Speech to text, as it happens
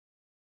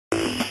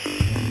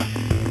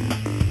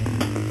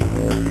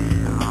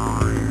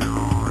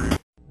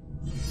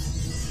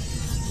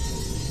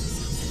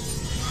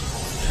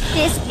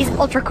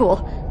ultra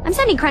cool. I'm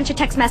sending Crunch a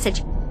text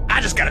message. I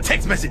just got a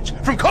text message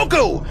from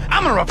Coco.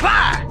 I'm gonna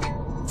reply.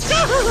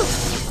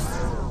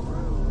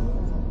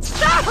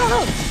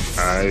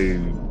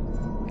 I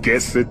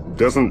guess it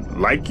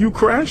doesn't like you,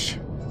 Crash?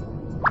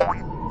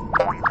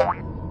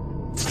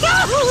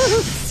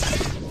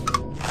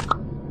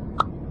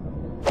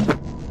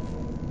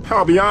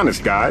 I'll be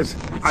honest, guys.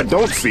 I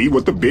don't see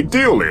what the big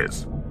deal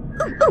is.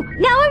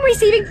 Now I'm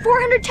receiving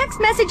 400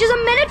 text messages a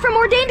minute from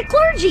ordained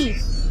clergy.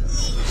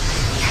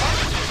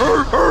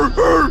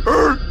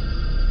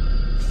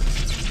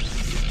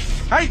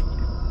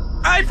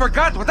 I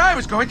forgot what I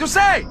was going to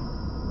say.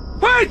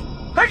 Wait,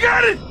 I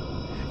got it.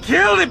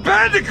 Kill the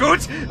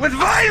bandicoots with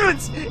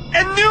violence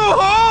and new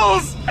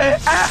holes.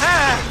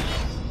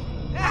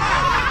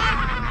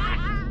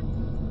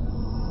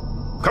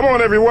 Come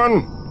on,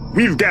 everyone.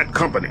 We've got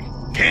company.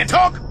 Can't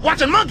talk?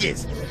 Watching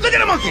monkeys. Look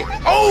at a monkey.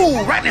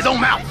 Oh, right in his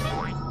own mouth.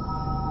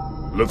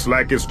 Looks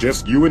like it's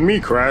just you and me,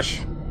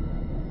 Crash.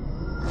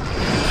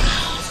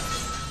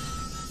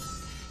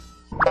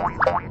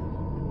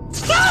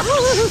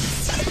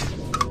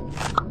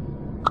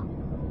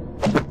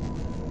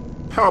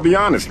 I'll be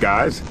honest,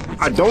 guys.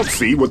 I don't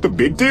see what the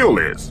big deal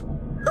is.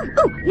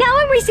 Now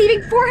I'm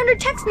receiving 400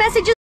 text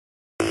messages.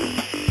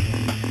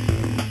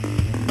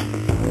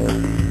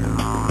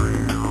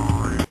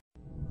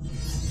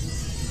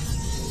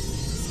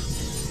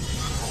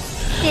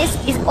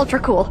 This is ultra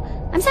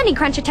cool. I'm sending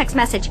Crunch a text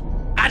message.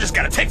 I just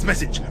got a text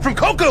message from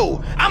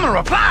Coco. I'm gonna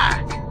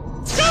reply.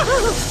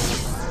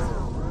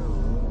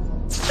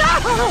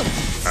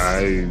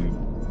 I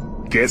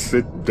guess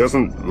it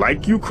doesn't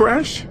like you,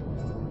 Crash?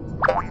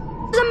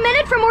 A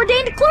minute from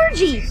ordained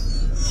clergy.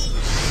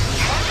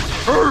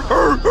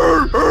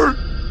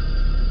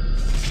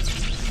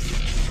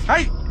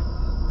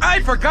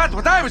 I forgot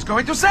what I was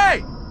going to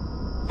say.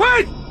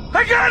 Wait,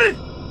 I got it.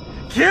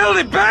 Kill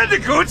the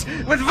bandicoots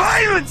with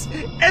violence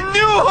and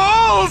new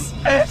holes.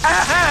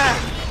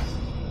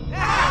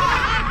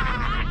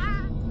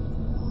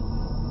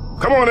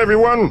 Come on,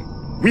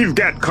 everyone. We've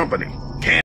got company.